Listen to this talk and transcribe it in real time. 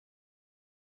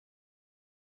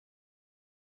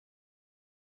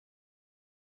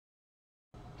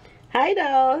Hi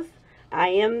dolls, I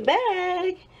am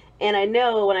back. And I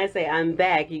know when I say I'm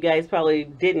back, you guys probably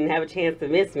didn't have a chance to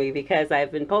miss me because I've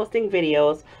been posting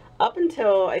videos up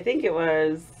until I think it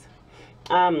was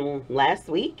last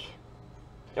week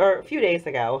or a few days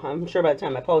ago. I'm sure by the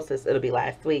time I post this it'll be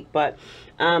last week, but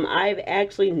I've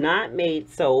actually not made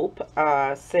soap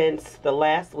since the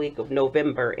last week of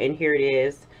November, and here it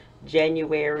is,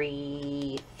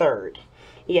 January 3rd.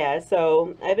 Yeah,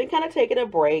 so I've been kind of taking a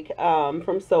break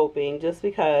from soaping just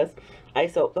because I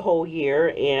soap the whole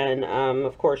year, and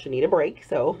of course you need a break.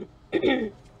 So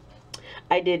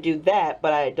I did do that,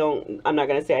 but I'm not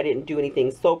gonna say I didn't do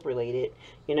anything soap related.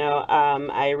 You know,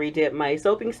 I redid my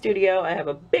soaping studio. I have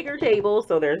a bigger table,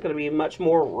 so there's gonna be much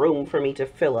more room for me to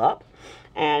fill up.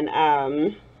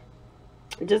 And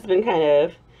just been kind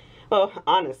of, well,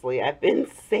 honestly, I've been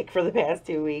sick for the past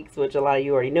 2 weeks, which a lot of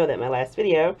you already know that in my last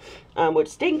video, which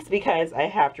stinks because I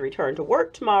have to return to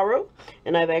work tomorrow,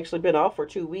 and I've actually been off for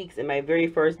 2 weeks, and my very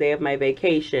first day of my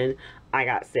vacation, I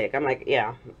got sick. I'm like,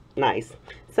 yeah, nice.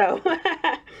 So,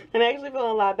 I'm actually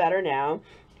feeling a lot better now,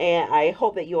 and I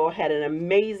hope that you all had an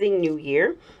amazing new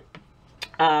year.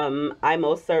 I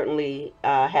most certainly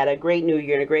had a great New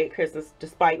Year and a great Christmas.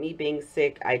 Despite me being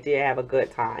sick, I did have a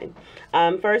good time.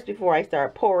 First, before I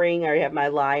start pouring, I already have my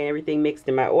lye and everything mixed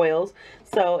in my oils.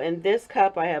 So in this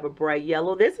cup, I have a bright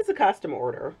yellow. This is a custom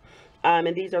order.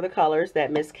 And these are the colors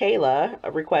that Miss Kayla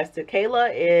requested.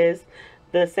 Kayla is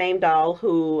the same doll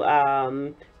who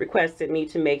requested me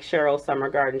to make Cheryl Summer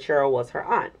Garden. Cheryl was her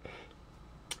aunt.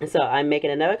 So I'm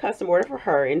making another custom order for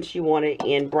her, and she wanted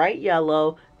in bright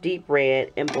yellow, deep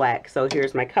red, and black. So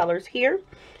here's my colors here,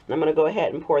 and I'm going to go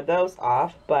ahead and pour those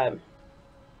off. But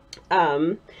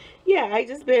yeah, I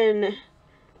just been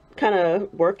kind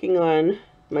of working on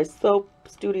my soap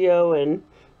studio and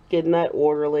getting that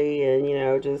orderly, and you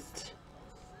know, just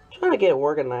trying to get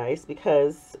organized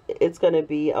because it's going to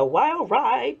be a wild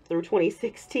ride through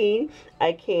 2016.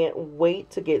 I can't wait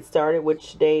to get started,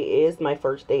 which today is my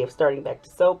first day of starting back to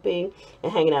soaping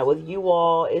and hanging out with you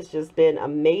all. It's just been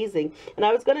amazing. And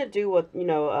I was going to do a, you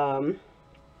know,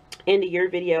 end of year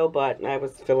video, but I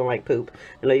was feeling like poop.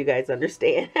 I know you guys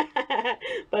understand.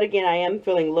 But again, I am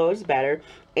feeling loads better,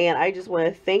 and I just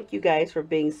want to thank you guys for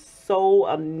being so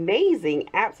amazing,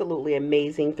 absolutely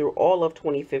amazing through all of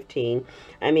 2015.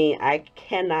 I mean, I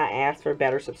cannot ask for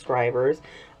better subscribers.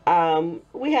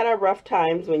 We had our rough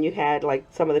times when you had like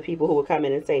some of the people who would come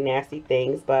in and say nasty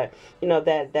things, but you know,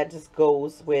 that just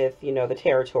goes with, you know, the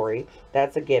territory.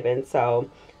 That's a given. So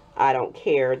I don't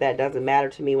care. That doesn't matter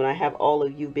to me when I have all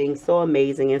of you being so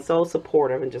amazing and so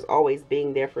supportive and just always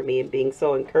being there for me and being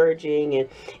so encouraging. And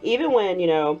even when, you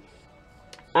know,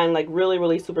 I'm like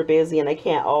really super busy and I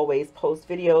can't always post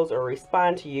videos or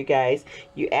respond to you guys,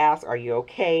 you ask, are you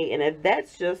okay? And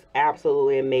that's just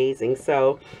absolutely amazing.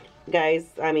 So guys,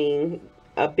 I mean,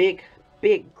 a big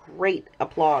great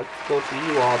applause go to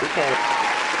you all, because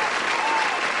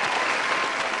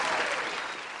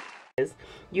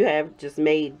you have just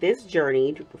made this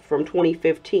journey from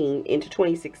 2015 into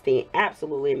 2016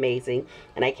 absolutely amazing,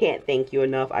 and I can't thank you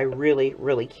enough. I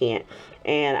really can't.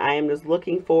 And I am just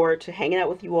looking forward to hanging out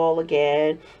with you all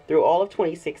again through all of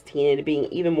 2016 and it being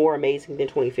even more amazing than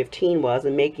 2015 was,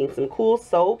 and making some cool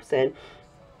soaps. And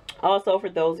also, for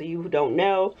those of you who don't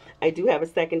know, I do have a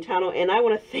second channel, and I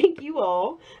want to thank you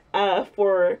all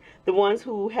for the ones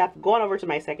who have gone over to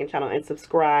my second channel and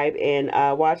subscribe and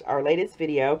watch our latest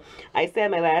video. I said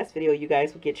in my last video you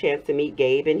guys would get a chance to meet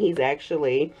Gabe, and he's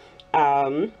actually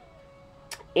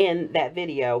in that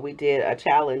video. We did a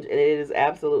challenge, and it is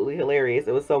absolutely hilarious.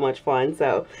 It was so much fun.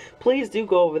 So please do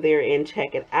go over there and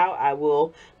check it out. I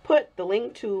will put the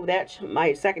link to that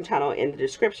my second channel in the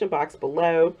description box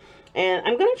below. And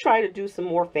I'm going to try to do some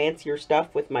more fancier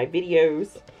stuff with my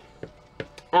videos.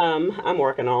 I'm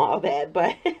working on all that,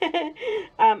 but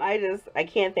I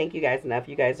can't thank you guys enough.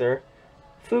 You guys are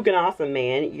fucking awesome,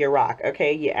 man. You rock,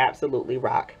 okay? You absolutely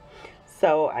rock.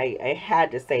 So I had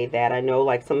to say that. I know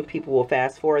like some people will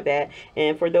fast forward that.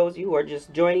 And for those of you who are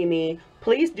just joining me,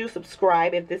 please do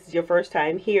subscribe if this is your first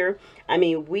time here. I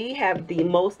mean, we have the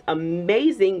most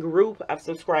amazing group of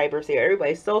subscribers here.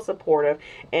 Everybody's so supportive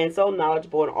and so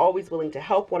knowledgeable and always willing to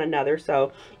help one another.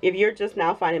 So if you're just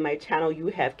now finding my channel, you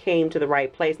have came to the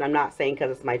right place. And I'm not saying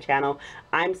because it's my channel.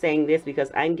 I'm saying this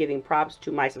because I'm giving props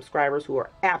to my subscribers who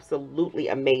are absolutely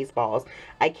amazeballs.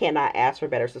 I cannot ask for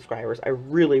better subscribers. I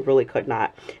really could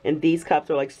not. And these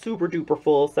cups are like super duper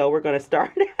full. So we're going to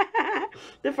start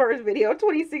the first video of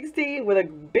 2016 with a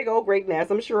big old great mess,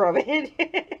 I'm sure of it.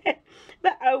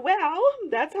 But oh well,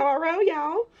 that's how I roll,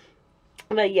 y'all.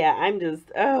 But yeah, I'm just,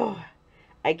 oh,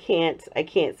 I can't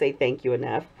say thank you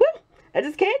enough. Woo! I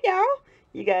just can't, y'all.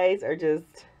 You guys are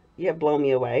just, you have blown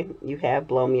me away. You have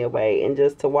blown me away. And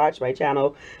just to watch my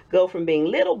channel go from being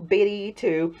little bitty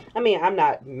to, I mean, I'm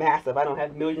not massive. I don't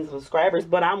have millions of subscribers,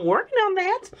 but I'm working on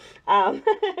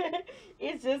that.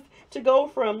 It's just to go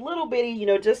from little bitty, you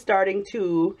know, just starting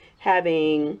to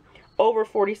having over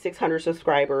 4,600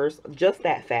 subscribers just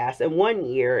that fast in 1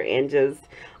 year, and just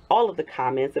all of the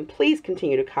comments. And please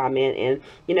continue to comment. And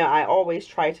you know, I always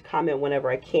try to comment whenever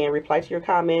I can, reply to your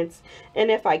comments. And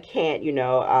if I can't, you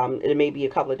know, it may be a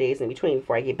couple of days in between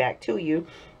before I get back to you.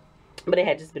 But I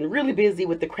had just been really busy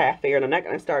with the craft fair, and I'm not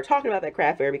going to start talking about that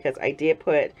craft fair because I did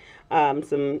put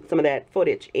some of that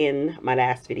footage in my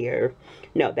last video.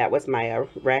 No, that was my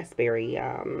raspberry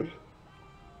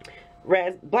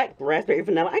black raspberry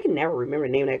vanilla. I can never remember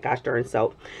the name of that gosh darn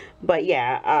soap. But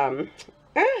yeah,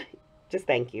 just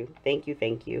thank you. Thank you.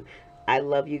 Thank you. I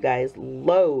love you guys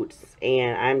loads.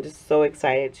 And I'm just so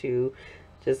excited to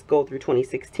just go through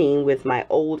 2016 with my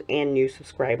old and new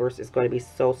subscribers. It's going to be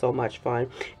so much fun.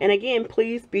 And again,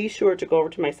 please be sure to go over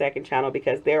to my second channel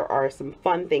because there are some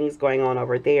fun things going on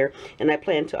over there. And I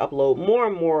plan to upload more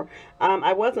and more.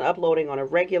 I wasn't uploading on a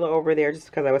regular over there just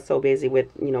because I was so busy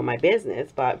with, you know, my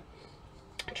business. But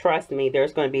trust me,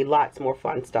 there's going to be lots more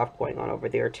fun stuff going on over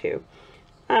there too.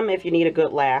 If you need a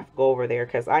good laugh, go over there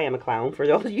because I am a clown. For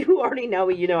those of you who already know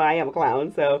me, you know I am a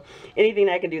clown. So anything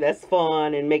I can do that's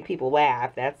fun and make people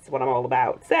laugh, that's what I'm all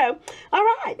about. So, all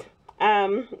right.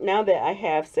 Now that I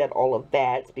have said all of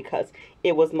that, because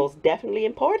it was most definitely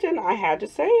important, I had to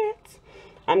say it.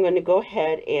 I'm going to go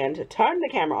ahead and turn the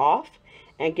camera off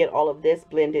and get all of this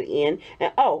blended in.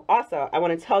 And oh, also, I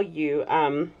want to tell you,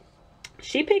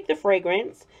 she picked the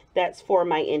fragrance that's for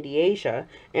my India,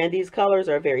 and these colors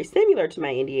are very similar to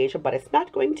my India, but it's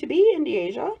not going to be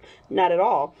India, not at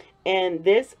all. And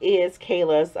this is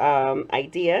Kayla's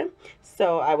idea.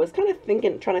 So I was kind of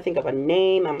trying to think of a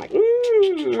name. I'm like,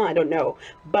 I don't know,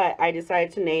 but I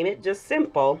decided to name it just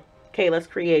simple Kayla's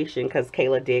Creation, because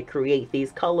Kayla did create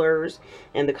these colors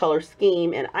and the color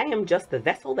scheme, and I am just the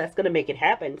vessel that's going to make it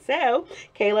happen. So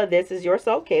Kayla, this is your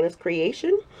soap, Kayla's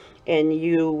Creation, and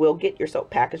you will get your soap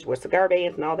packaged with cigar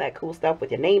bands and all that cool stuff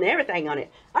with your name and everything on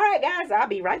it. All right, guys, I'll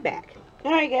be right back.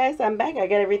 All right, guys, I'm back. I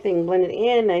got everything blended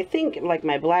in. I think like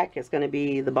my black is going to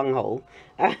be the bunghole.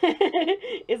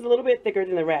 It's a little bit thicker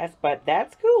than the rest, but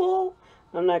that's cool.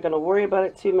 I'm not going to worry about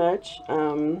it too much.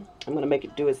 I'm going to make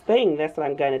it do its thing. That's what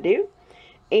I'm going to do.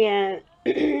 And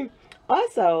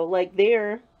also, like,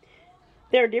 there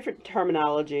are different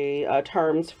terminology,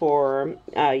 terms for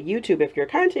YouTube if you're a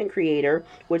content creator,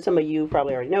 which some of you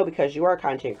probably already know because you are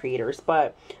content creators.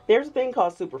 But there's a thing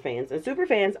called super fans. And super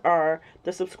fans are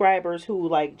the subscribers who,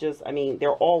 like, just, I mean,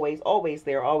 they're always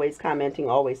there, always commenting,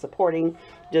 always supporting,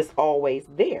 just always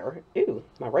there. Ooh,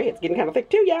 my red's getting kind of thick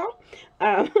too, y'all.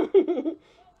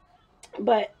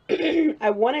 But I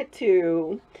wanted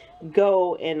to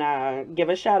go and give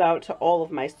a shout out to all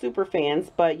of my super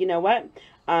fans. But you know what?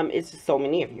 It's just so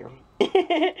many of you.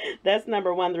 That's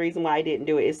number one. The reason why I didn't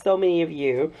do it is so many of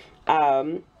you.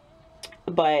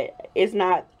 But it's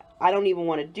not, I don't even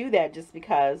want to do that just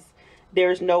because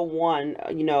there's no one,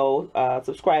 you know,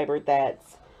 subscriber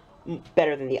that's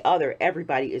better than the other.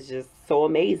 Everybody is just so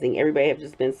amazing. Everybody have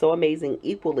just been so amazing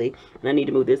equally. And I need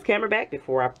to move this camera back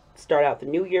before I start out the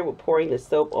new year with pouring the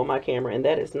soap on my camera, and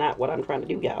that is not what I'm trying to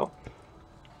do, y'all.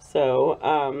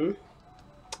 So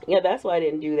yeah, that's why I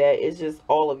didn't do that. It's just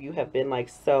all of you have been like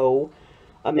so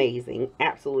amazing,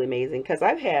 absolutely amazing, because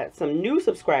I've had some new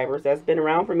subscribers that's been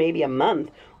around for maybe a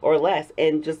month or less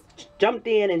and just jumped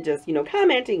in and just, you know,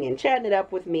 commenting and chatting it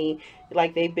up with me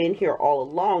like they've been here all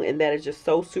along, and that is just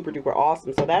so super duper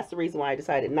awesome. So that's the reason why I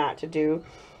decided not to do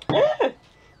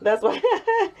that's why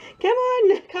come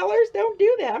on, colors, don't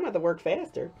do that. I'm gonna have to work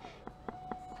faster,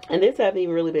 and this haven't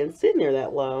even really been sitting there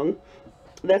that long.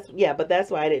 But that's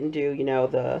why I didn't do, you know,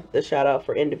 the shout out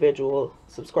for individual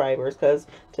subscribers, because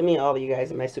to me, all of you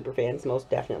guys are my super fans, most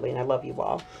definitely, and I love you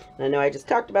all. And I know I just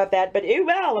talked about that, but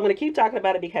well, I'm going to keep talking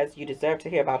about it because you deserve to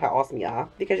hear about how awesome you are,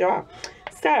 because you are.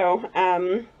 So,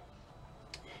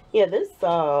 yeah, this,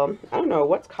 I don't know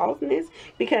what's causing this,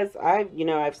 because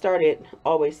I've started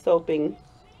always soaping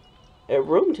at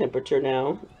room temperature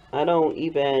now. I don't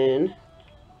even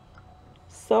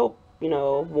soap, you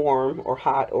know, warm or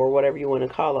hot or whatever you want to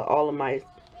call it. All of my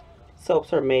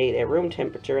soaps are made at room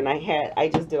temperature, and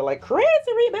I just did a like crazy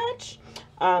rematch,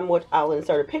 which I'll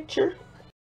insert a picture.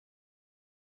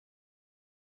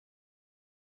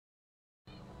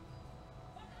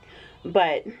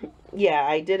 But yeah,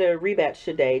 I did a rebatch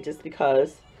today just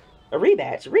because a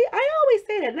rebatch. I always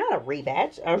say that, not a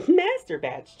rebatch, a master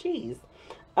batch. Jeez.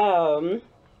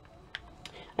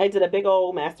 I did a big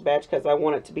old master batch because I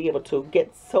wanted to be able to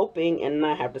get soaping and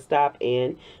not have to stop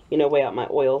and, you know, weigh out my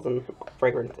oils and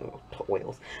fragrance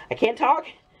oils. I can't talk.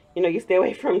 You know, you stay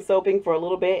away from soaping for a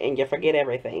little bit and you forget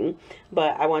everything.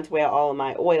 But I want to weigh out all of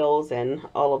my oils and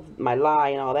all of my lye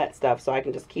and all that stuff so I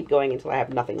can just keep going until I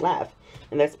have nothing left.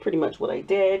 And that's pretty much what I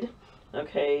did.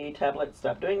 Okay, tablet,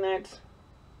 stop doing that.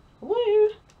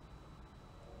 Woo!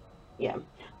 Yeah.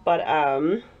 But,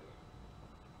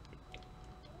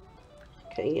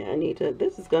 okay, yeah, I need to,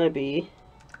 this is going to be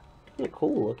kind of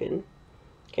cool looking.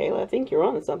 Kayla, I think you're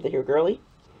on something here, girly.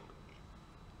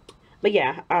 But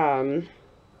yeah,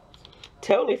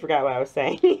 totally forgot what I was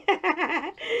saying.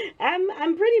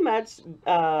 I'm pretty much,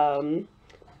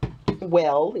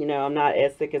 well, you know, I'm not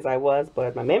as sick as I was,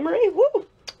 but my memory, woo,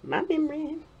 my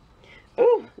memory.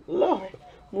 Oh, Lord,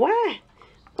 why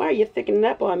are you thickening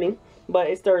up on me? But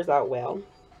it stirs out well.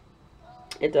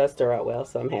 It does stir out well,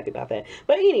 so I'm happy about that.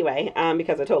 But anyway,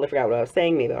 because I totally forgot what I was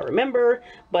saying, maybe I'll remember.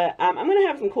 But I'm going to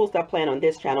have some cool stuff planned on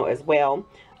this channel as well.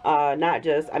 Not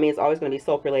just, I mean, it's always going to be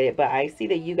soap related, but I see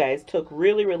that you guys took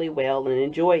really, really well and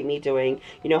enjoyed me doing,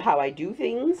 you know, how I do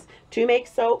things to make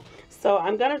soap. So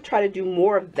I'm going to try to do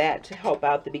more of that to help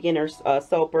out the beginners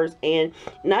soapers, and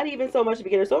not even so much the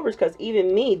beginner soapers, because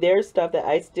even me, there's stuff that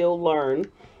I still learn,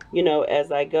 you know,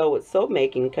 as I go with soap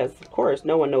making, because of course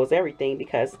no one knows everything,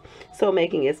 because soap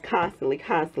making is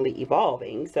constantly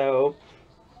evolving. So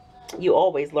you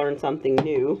always learn something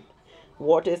new.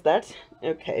 What is that?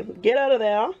 Okay, get out of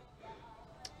there.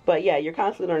 But yeah, you're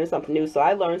constantly learning something new. So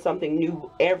I learn something new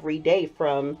every day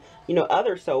from, you know,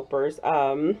 other soapers.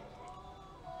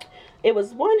 It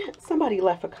was somebody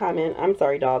left a comment. I'm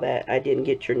sorry, doll, that I didn't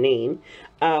get your name.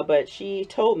 But she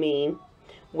told me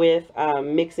with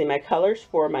mixing my colors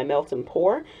for my melt and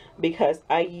pour, because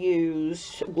I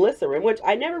use glycerin, which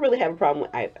I never really have a problem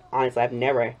with.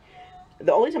 Honestly,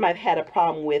 the only time I've had a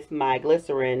problem with my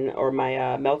glycerin or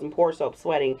my melt and pour soap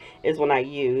sweating is when I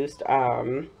used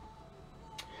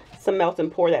some melt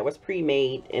and pour that was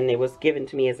pre-made, and it was given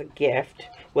to me as a gift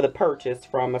with a purchase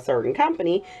from a certain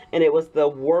company, and it was the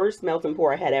worst melt and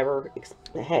pour I had ever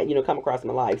you know, come across in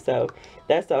my life. So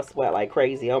that stuff sweat like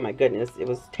crazy. Oh my goodness, it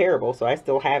was terrible. So I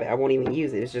still have it. I won't even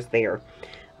use it. It's just there.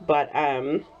 But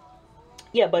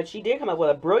yeah, but she did come up with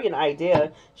a brilliant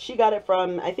idea. She got it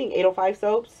from, I think, 805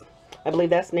 Soaps. I believe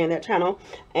that's the name of that channel.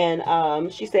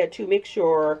 And she said to mix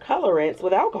your colorants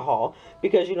with alcohol,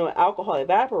 because, you know, alcohol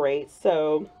evaporates,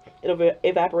 so it'll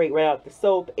evaporate right out the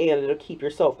soap, and it'll keep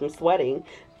your soap from sweating,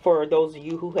 for those of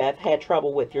you who have had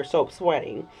trouble with your soap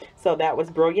sweating. So that was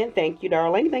brilliant. Thank you,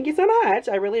 darling. Thank you so much.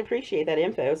 I really appreciate that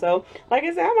info. So like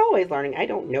I said, I'm always learning. I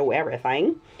don't know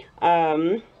everything.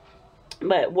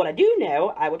 But what I do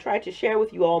know, I will try to share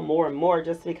with you all more and more,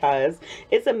 just because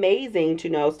it's amazing to,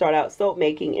 you know, start out soap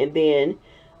making, and then,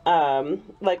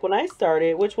 like when I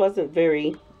started, which wasn't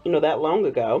very, you know, that long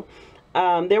ago,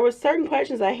 there were certain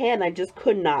questions I had and I just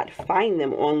could not find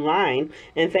them online.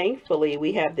 And thankfully,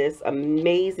 we have this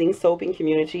amazing soaping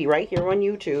community right here on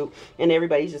YouTube, and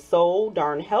everybody's just so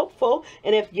darn helpful.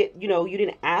 And if you know, you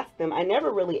didn't ask them, I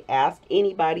never really asked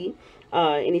anybody,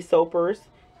 any soapers.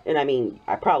 And I mean,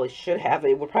 I probably should have.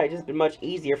 It would probably just be much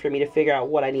easier for me to figure out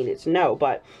what I needed to know.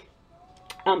 But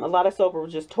a lot of soapers were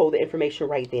just told the information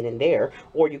right then and there.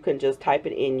 Or you can just type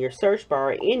it in your search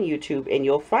bar in YouTube and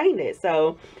you'll find it.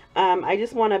 So I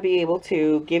just want to be able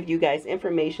to give you guys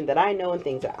information that I know and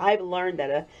things that I've learned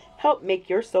that help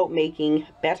make your soap making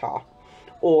better.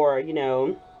 Or, you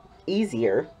know,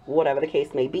 easier. Whatever the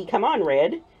case may be. Come on,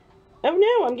 Red. Oh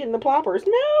no, I'm getting the ploppers.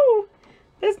 No!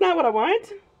 That's not what I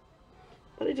want.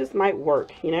 But it just might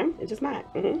work, you know? It just might.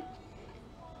 I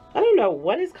don't know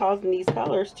what is causing these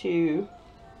colors to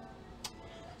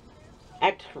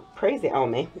act crazy on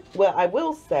me. Well, I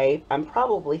will say, I'm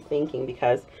probably thinking,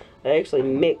 because I actually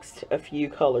mixed a few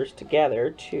colors together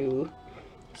to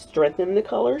strengthen the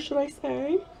color, should I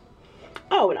say.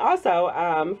 Oh, and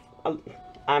also,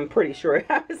 I'm pretty sure,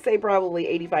 I would say probably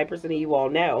 85% of you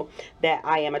all know that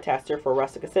I am a tester for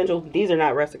Rustic Essentials. These are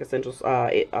not Rustic Essentials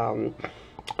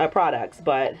products,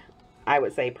 but I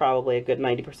would say probably a good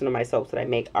 90% of my soaps that I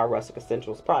make are Rustic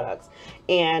Essentials products.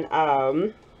 And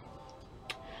the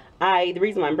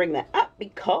reason why I'm bringing that up,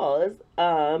 because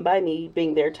by me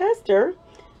being their tester,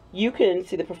 you can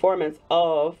see the performance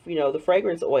of, you know, the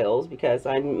fragrance oils, because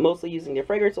I'm mostly using their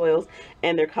fragrance oils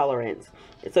and their colorants.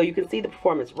 So you can see the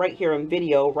performance right here on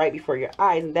video, right before your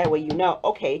eyes, and that way you know,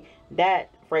 okay,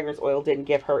 that fragrance oil didn't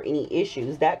give her any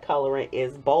issues. That colorant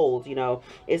is bold, you know,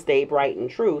 it stayed bright and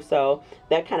true. So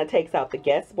that kind of takes out the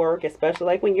guesswork, especially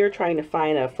like when you're trying to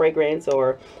find a fragrance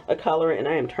or a colorant. And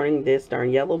I am turning this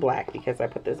darn yellow black because I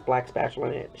put this black spatula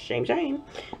in it. Shame, shame.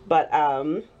 But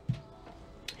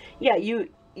yeah,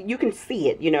 you can see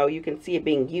it, you know, you can see it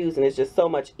being used, and it's just so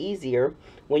much easier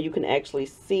when you can actually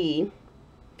see.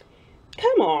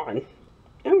 Come on.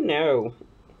 Oh no.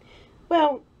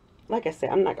 Well, like I said,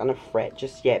 I'm not gonna fret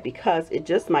just yet because it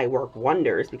just might work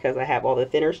wonders because I have all the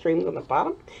thinner streams on the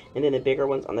bottom and then the bigger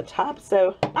ones on the top.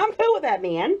 So I'm cool with that,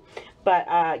 man. But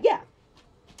yeah,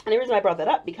 and the reason I brought that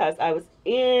up because I was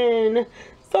in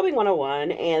Soaping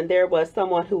 101 and there was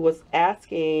someone who was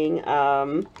asking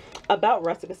about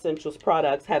Rustic Essentials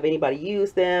products. Have anybody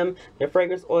used them? Their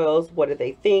fragrance oils, what did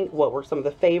they think? What were some of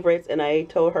the favorites? And I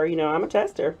told her, you know, I'm a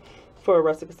tester for a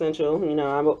Rustic Essential. You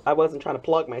know, I wasn't trying to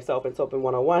plug myself in Soaping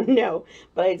 101, no.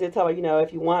 But I did tell her, you know,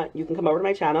 if you want, you can come over to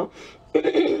my channel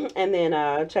and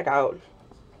then check out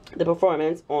the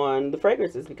performance on the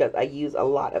fragrances because I use a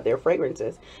lot of their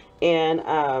fragrances.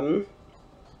 And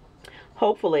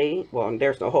hopefully, well,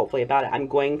 there's no hopefully about it, I'm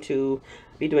going to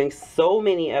be doing so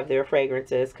many of their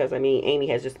fragrances because I mean Amy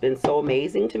has just been so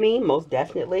amazing to me, most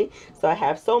definitely. So I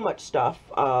have so much stuff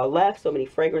left, so many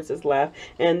fragrances left,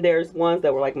 and there's ones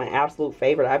that were like my absolute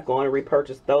favorite. I've gone and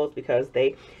repurchased those because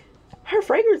her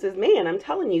fragrances, man, I'm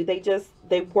telling you,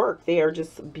 they work. They are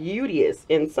just beauteous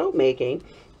in soap making.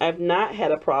 I've not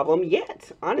had a problem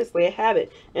yet. Honestly, I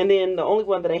haven't. And then the only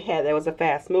one that I had that was a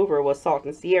fast mover was Salt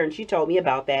and Sierra, and she told me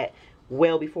about that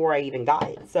well before I even got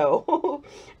it. So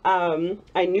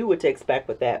I knew what to expect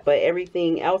with that, but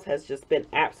everything else has just been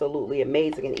absolutely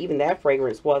amazing, and even that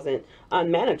fragrance wasn't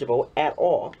unmanageable at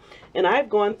all. And I've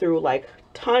gone through like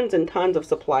tons and tons of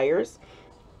suppliers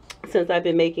since I've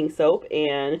been making soap,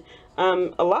 and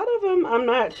a lot of them, I'm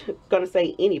not gonna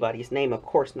say anybody's name, of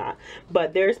course not,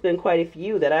 but there's been quite a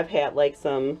few that I've had like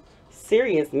some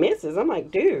serious misses. I'm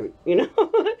like, dude, you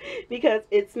know, because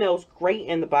it smells great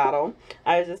in the bottle.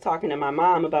 I was just talking to my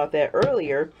mom about that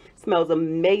earlier. It smells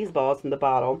amazeballs in the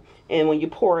bottle, and when you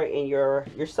pour it in your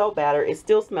soap batter, it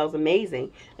still smells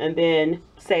amazing. And then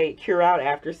say cure out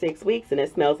after 6 weeks and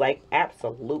it smells like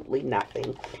absolutely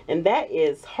nothing, and that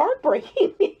is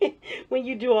heartbreaking. When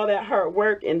you do all that hard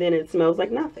work and then it smells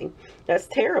like nothing, that's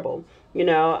terrible, you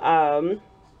know.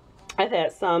 I've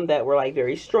had some that were like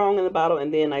very strong in the bottle,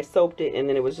 and then I soaped it and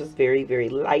then it was just very, very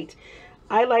light.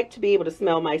 I like to be able to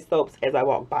smell my soaps as I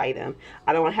walk by them.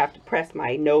 I don't have to press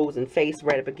my nose and face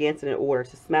right up against it in order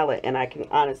to smell it. And I can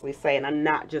honestly say, and I'm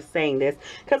not just saying this,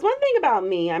 because one thing about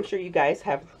me, I'm sure you guys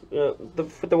have,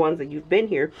 for the ones that you've been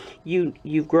here,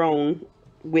 you've grown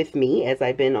with me as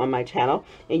I've been on my channel,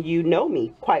 and you know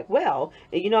me quite well,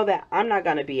 and you know that I'm not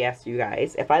gonna BS you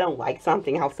guys. If I don't like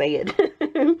something, I'll say it.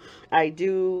 I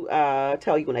do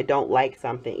tell you when I don't like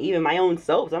something. Even my own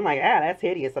soaps, I'm like, ah, that's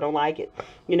hideous, I don't like it,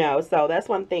 you know. So that's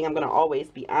one thing, I'm gonna always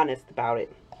be honest about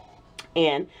it,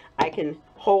 and I can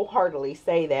wholeheartedly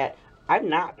say that I've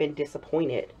not been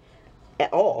disappointed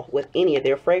at all with any of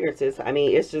their fragrances. I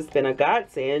mean, it's just been a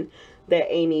godsend that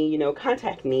Amy, you know,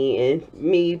 contacted me, and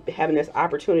me having this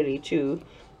opportunity to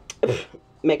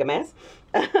make a mess.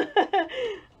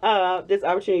 This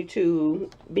opportunity to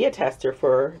be a tester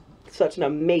for such an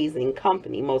amazing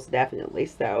company, most definitely.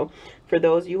 So for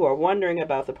those of you who are wondering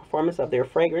about the performance of their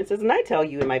fragrances, and I tell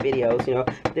you in my videos, you know,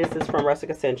 this is from Rustic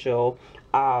Essential,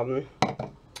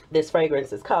 this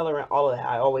fragrance is color and all of that,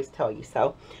 I always tell you.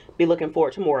 So be looking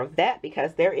forward to more of that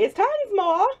because there is tons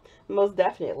more, most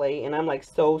definitely. And I'm like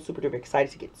so super duper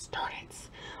excited to get started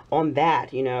on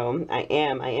that, you know. I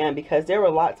am, because there were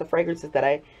lots of fragrances that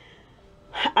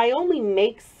I only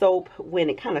make soap when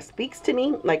it kind of speaks to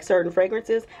me, like certain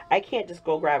fragrances. I can't just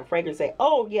go grab a fragrance and say,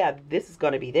 oh yeah, this is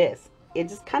going to be this. It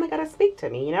just kind of got to speak to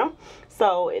me, you know.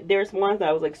 So there's ones that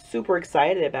I was like super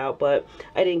excited about, but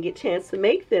I didn't get a chance to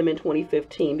make them in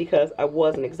 2015 because I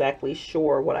wasn't exactly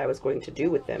sure what I was going to do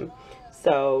with them.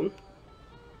 So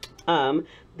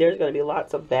there's going to be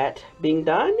lots of that being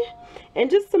done, and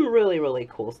just some really, really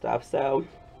cool stuff. So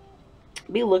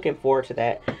be looking forward to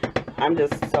that. I'm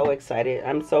just so excited.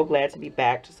 I'm so glad to be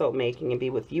back to soap making and be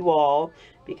with you all,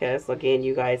 because again,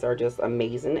 you guys are just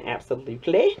amazing.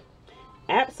 Absolutely.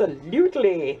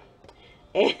 Absolutely.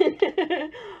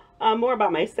 And more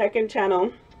about my second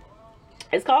channel.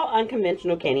 It's called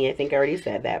Unconventional Candy. I think I already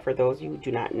said that. For those of you who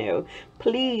do not know,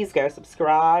 please go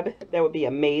subscribe. That would be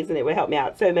amazing. It would help me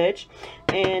out so much.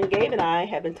 And Gabe and I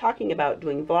have been talking about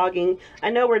doing vlogging.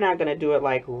 I know we're not going to do it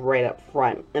like right up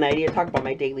front. And I did talk about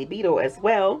my daily Beetle as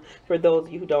well. For those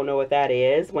of you who don't know what that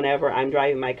is, whenever I'm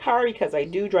driving my car, because I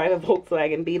do drive a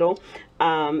Volkswagen Beetle,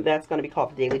 that's going to be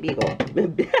called the Daily Beagle.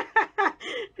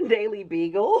 Daily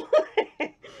Beagle.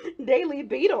 Daily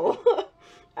Beetle.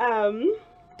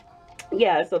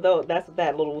 Yeah, so that's what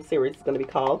that little series is going to be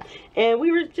called. And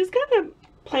we were just kind of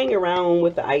playing around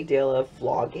with the idea of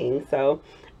vlogging. So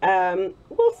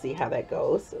we'll see how that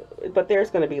goes. But there's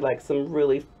going to be like some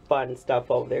really fun stuff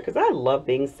over there, because I love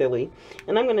being silly.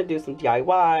 And I'm going to do some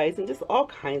DIYs and just all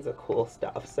kinds of cool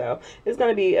stuff. So it's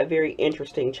going to be a very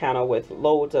interesting channel with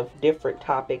loads of different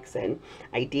topics and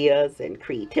ideas and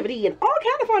creativity and all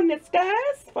kind of funness,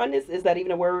 guys. Funness, is that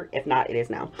even a word? If not, it is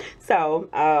now. So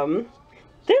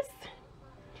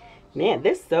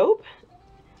this soap,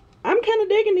 I'm kind of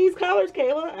digging these colors,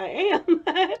 Kayla. I am.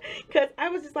 Because I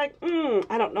was just like,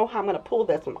 I don't know how I'm going to pull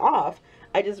this one off.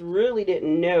 I just really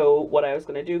didn't know what I was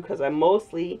going to do, because I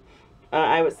mostly,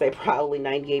 I would say probably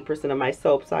 98% of my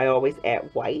soaps, I always add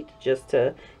white just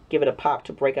to give it a pop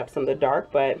to break up some of the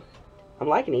dark. But I'm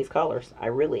liking these colors. I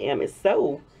really am. It's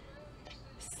so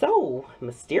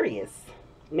mysterious.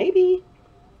 Maybe,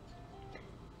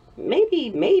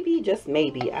 just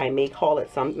maybe, I may call it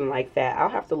something like that. I'll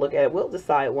have to look at it. We'll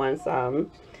decide once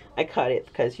I cut it,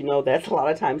 because you know that's a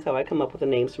lot of times how I come up with the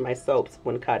names for my soaps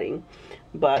when cutting.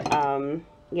 But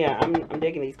yeah, I'm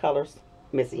digging these colors,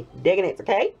 Missy. Digging it,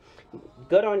 okay?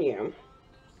 Good on you.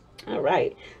 All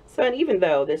right. So, and even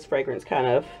though this fragrance kind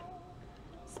of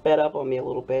sped up on me a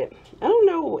little bit, I don't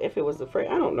know if it was the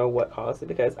I don't know what caused it,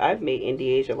 because I've made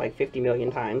Indie Asia like 50 million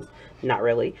times. Not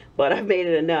really, but I've made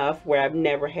it enough where I've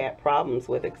never had problems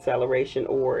with acceleration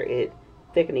or it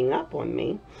thickening up on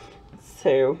me.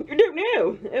 So you don't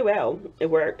know. Oh well, it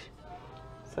worked.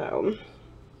 So,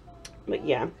 but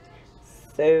yeah,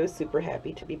 so super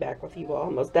happy to be back with you all.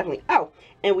 Most definitely. Oh,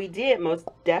 and we did most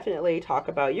definitely talk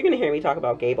about, you're gonna hear me talk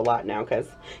about Gabe a lot now, because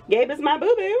Gabe is my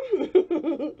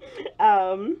boo-boo.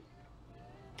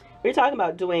 We're talking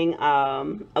about doing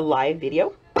a live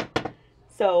video.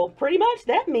 So pretty much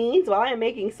that means while I'm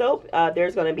making soap,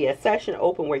 there's going to be a session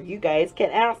open where you guys can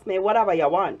ask me whatever you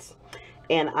want,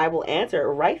 and I will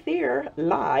answer right there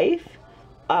live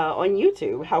on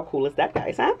YouTube. How cool is that,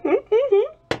 guys? Huh?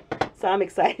 So I'm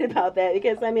excited about that,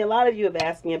 because I mean, a lot of you have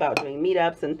asked me about doing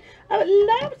meetups, and I would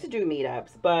love to do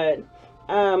meetups, but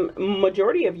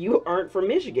majority of you aren't from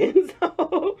Michigan.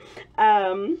 So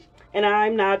and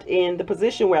I'm not in the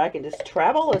position where I can just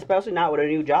travel, especially not with a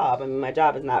new job. I mean, my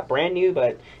job is not brand new,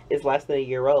 but it's less than a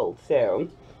year old. So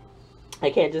I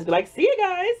can't just be like, see you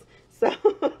guys. So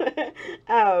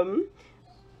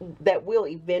that will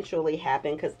eventually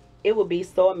happen, because it would be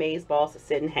so amazing, balls, to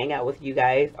sit and hang out with you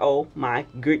guys. Oh my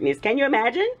goodness. Can you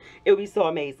imagine? It would be so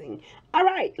amazing. All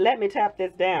right, let me tap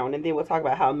this down, and then we'll talk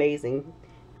about how amazing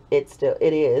it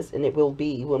is, and it will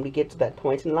be when we get to that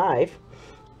point in life.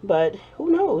 But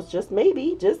who knows, just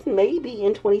maybe in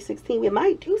 2016 we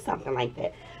might do something like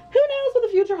that. Who knows what the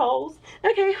future holds?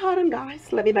 Okay, hold on,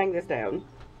 guys, let me bang this down.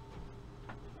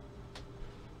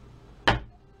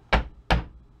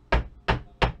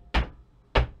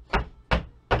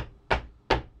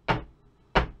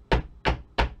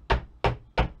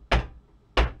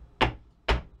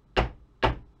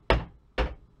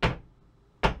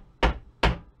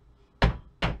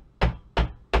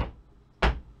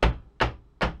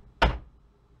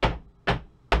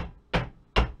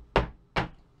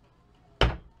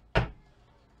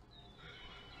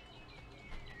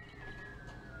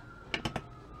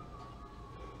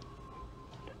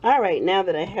 Alright, now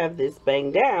that I have this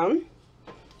banged down,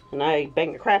 and I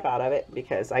bang the crap out of it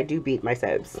because I do beat my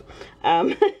soaps,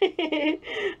 I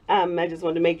just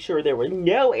wanted to make sure there were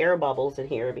no air bubbles in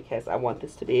here, because I want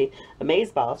this to be a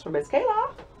maze balls for Miss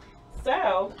Kayla.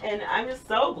 So, and I'm just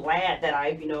so glad that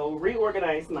I've, you know,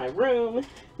 reorganized my room.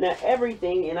 Now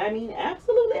everything, and I mean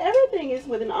absolutely everything, is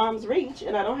within arm's reach,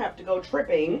 and I don't have to go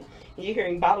tripping. You're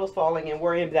hearing bottles falling and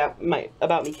worrying about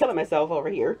me killing myself over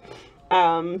here.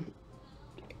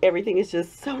 Everything is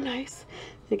just so nice,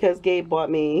 because Gabe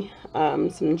bought me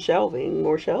some shelving,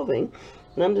 more shelving,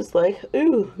 and I'm just like,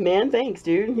 ooh, man, thanks,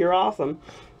 dude, you're awesome.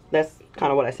 That's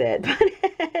kind of what I said, but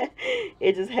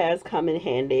it just has come in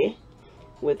handy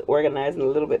with organizing a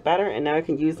little bit better, and now I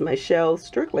can use my shelves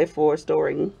strictly for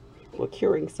storing, or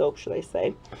curing soap, should I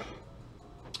say.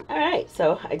 Alright,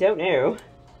 so I don't know.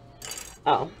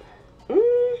 Oh,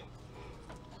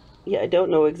 yeah, I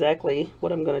don't know exactly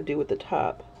what I'm going to do with the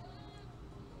top.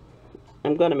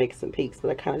 I'm going to make some peaks,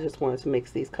 but I kind of just wanted to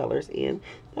mix these colors in.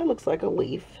 That looks like a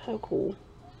leaf. How cool.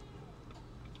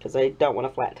 Because I don't want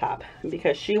a flat top.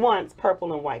 Because she wants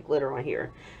purple and white glitter on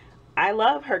here. I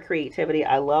love her creativity.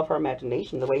 I love her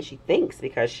imagination, the way she thinks,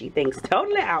 because she thinks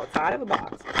totally outside of the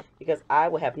box. Because I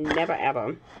would have never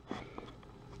ever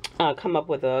come up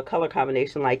with a color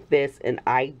combination like this, and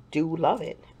I do love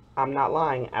it. I'm not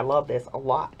lying. I love this a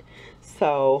lot.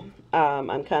 So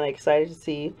I'm kind of excited to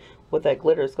see what that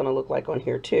glitter is going to look like on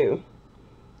here too.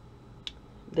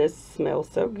 This smells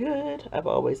so good. I've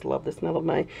always loved the smell of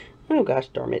my, oh gosh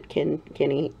darn it,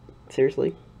 Kenny,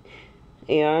 seriously.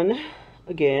 And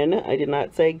again, I did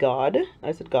not say God,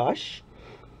 I said gosh.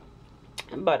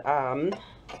 But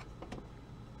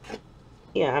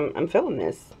yeah, I'm feeling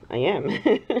this. I am.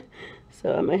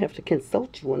 So I might have to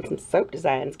consult you on some soap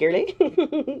designs, girly.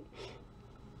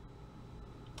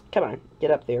 Come on, get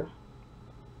up there.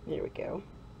 There we go.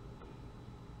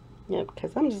 Yeah,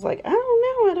 because I'm just like, I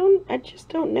don't know. I just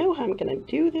don't know how I'm going to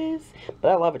do this.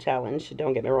 But I love a challenge.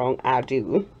 Don't get me wrong. I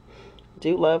do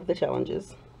love the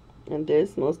challenges. And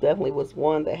this most definitely was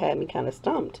one that had me kind of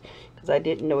stumped. Because I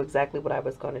didn't know exactly what I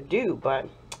was going to do. But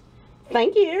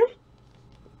thank you.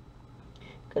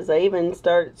 Because I even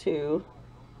started to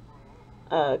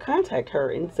contact her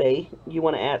and say, you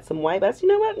want to add some white? But you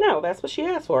know what? No, that's what she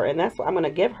asked for. And that's what I'm going to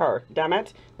give her. Damn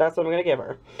it. That's what I'm going to give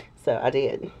her. So I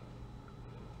did.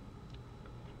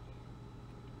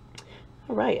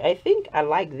 Alright, I think I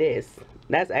like this.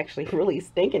 That's actually really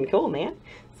stinking cool, man.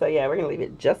 So yeah, we're going to leave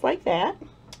it just like that.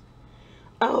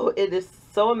 Oh, it is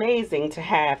so amazing to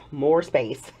have more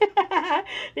space.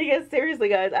 Because seriously,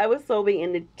 guys, I was sewing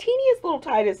in the teeniest little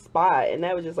tightest spot. And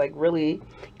that was just like really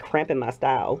cramping my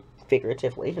style.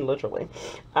 Figuratively and literally.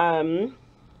 But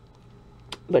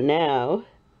now,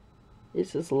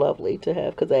 it's just lovely to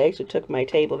have. Because I actually took my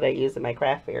table that I used in my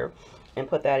craft fair and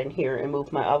put that in here and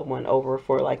moved my other one over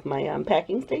for like my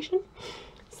packing station.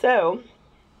 So,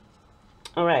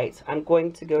 alright, I'm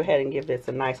going to go ahead and give this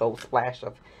a nice old splash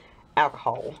of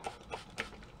alcohol.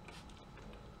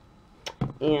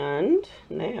 And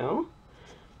now,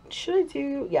 should I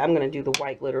do, yeah, I'm going to do the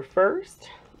white glitter first,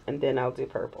 and then I'll do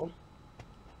purple.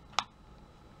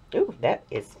 Ooh, that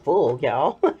is full,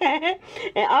 y'all. And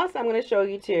also, I'm going to show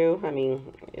you too, I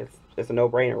mean, it's a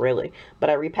no-brainer really, but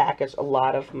I repackaged a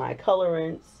lot of my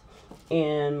colorants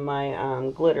and my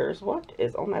glitters. What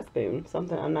is on that spoon?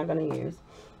 Something I'm not going to use.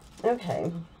 Okay,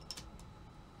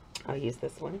 I'll use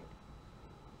this one.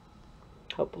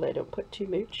 Hopefully I don't put too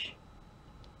much.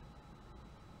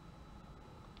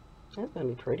 That's going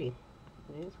to be pretty.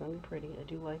 It is going to be pretty. I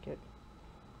do like it.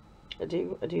 I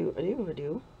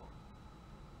do.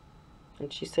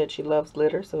 And she said she loves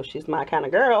glitter, so she's my kind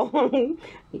of girl.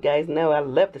 You guys know I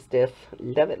love the stuff.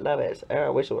 Love it, love it. Oh, I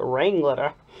wish it would rain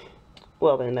glitter.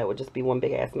 Well, then that would just be one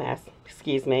big ass mess.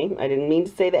 Excuse me. I didn't mean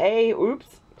to say the A.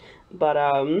 Oops. But,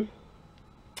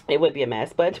 it would be a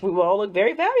mess. But we will all look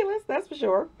very fabulous. That's for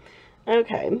sure.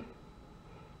 Okay.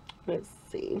 Let's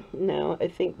see. Now, I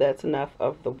think that's enough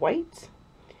of the white.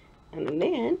 And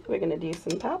then we're going to do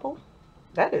some purple.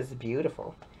 That is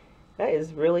beautiful. That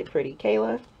is really pretty.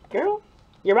 Kayla, girl,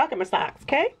 you're rocking my socks,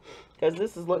 okay? Because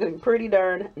this is looking pretty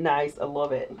darn nice. I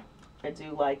love it. I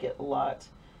do like it a lot.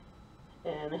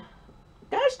 And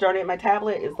gosh darn it, my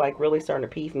tablet is like really starting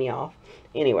to peeve me off.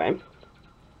 Anyway,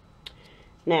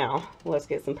 now let's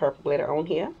get some purple glitter on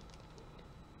here.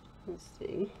 Let's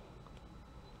see.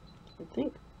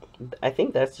 I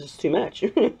think that's just too much.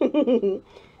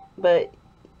 But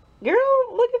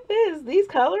girl, look at this. These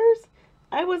colors.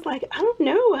 I was like, I don't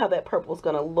know how that purple's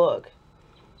gonna look.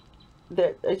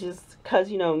 That it's just because,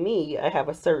 you know me, I have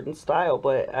a certain style,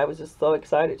 but I was just so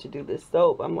excited to do this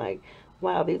soap. I'm like,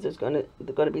 wow, these are gonna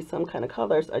be some kind of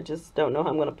colors. I just don't know how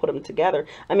I'm gonna put them together.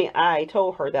 I mean, I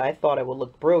told her that I thought it would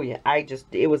look brilliant.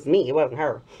 It was me, it wasn't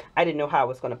her. I didn't know how I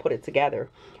was gonna put it together.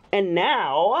 And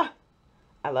now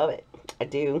I love it. I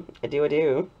do.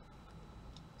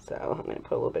 So I'm gonna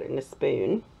put a little bit in this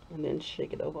spoon and then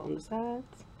shake it over on the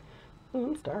sides. Oh,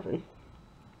 I'm starving.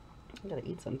 I gotta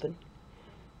eat something.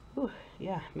 Ooh,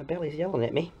 yeah, my belly's yelling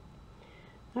at me.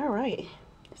 Alright,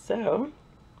 so.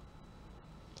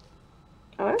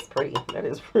 Oh, that's pretty. That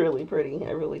is really pretty.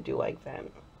 I really do like that.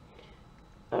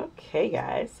 Okay,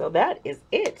 guys, so that is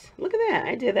it. Look at that.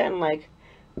 I did that in like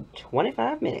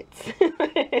 25 minutes.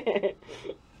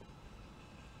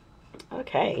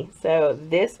 Okay, so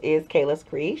this is Kayla's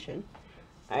creation.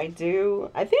 I think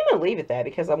I'm gonna leave it that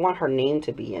because I want her name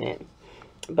to be in it.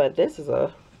 But this is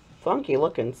a funky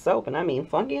looking soap, and I mean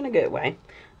funky in a good way.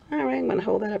 Alright, I'm gonna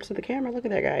hold that up to the camera. Look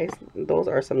at that, guys. Those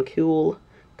are some cool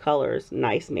colors.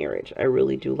 Nice marriage. I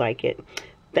really do like it.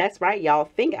 That's right, y'all.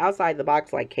 Think outside the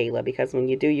box like Kayla, because when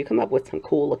you do, you come up with some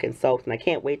cool looking soaps, and I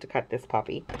can't wait to cut this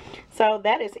puppy. So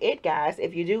that is it, guys.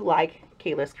 If you do like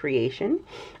Kayla's creation,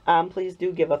 please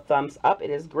do give a thumbs up. It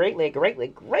is greatly, greatly,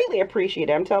 greatly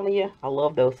appreciated. I'm telling you, I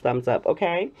love those thumbs up,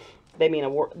 okay? They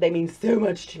mean so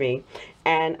much to me.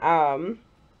 And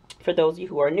for those of you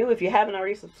who are new, if you haven't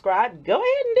already subscribed, go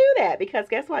ahead and do that, because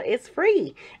guess what? It's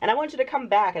free. And I want you to come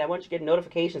back, and I want you to get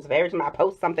notifications of every time I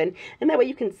post something, and that way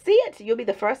you can see it. You'll be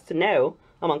the first to know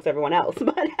amongst everyone else.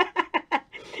 But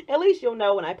at least you'll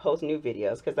know when I post new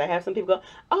videos, because I have some people go,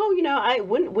 oh, you know,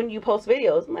 when you post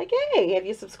videos, I'm like, hey, have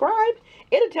you subscribed?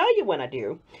 It'll tell you when I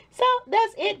do. So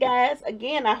that's it, guys.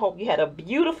 Again, I hope you had a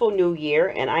beautiful new year,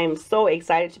 and I am so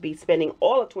excited to be spending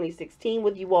all of 2016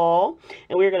 with you all,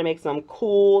 and we're going to make some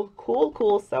cool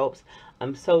soaps.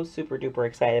 I'm so super duper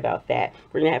excited about that.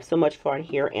 We're going to have so much fun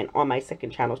here and on my second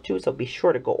channel too, so be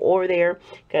sure to go over there,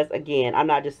 because again, I'm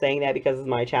not just saying that because it's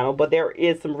my channel, but there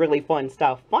is some really fun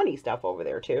stuff, funny stuff over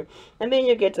there too. And then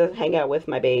you get to hang out with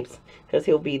my babes, because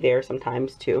he'll be there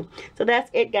sometimes too. So that's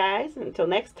it, guys. Until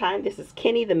next time, this is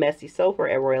Kenny the Messy Soaper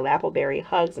at Royal Appleberry.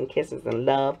 Hugs and kisses and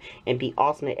love, and be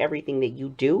awesome at everything that you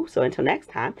do. So until next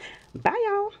time, bye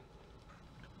y'all.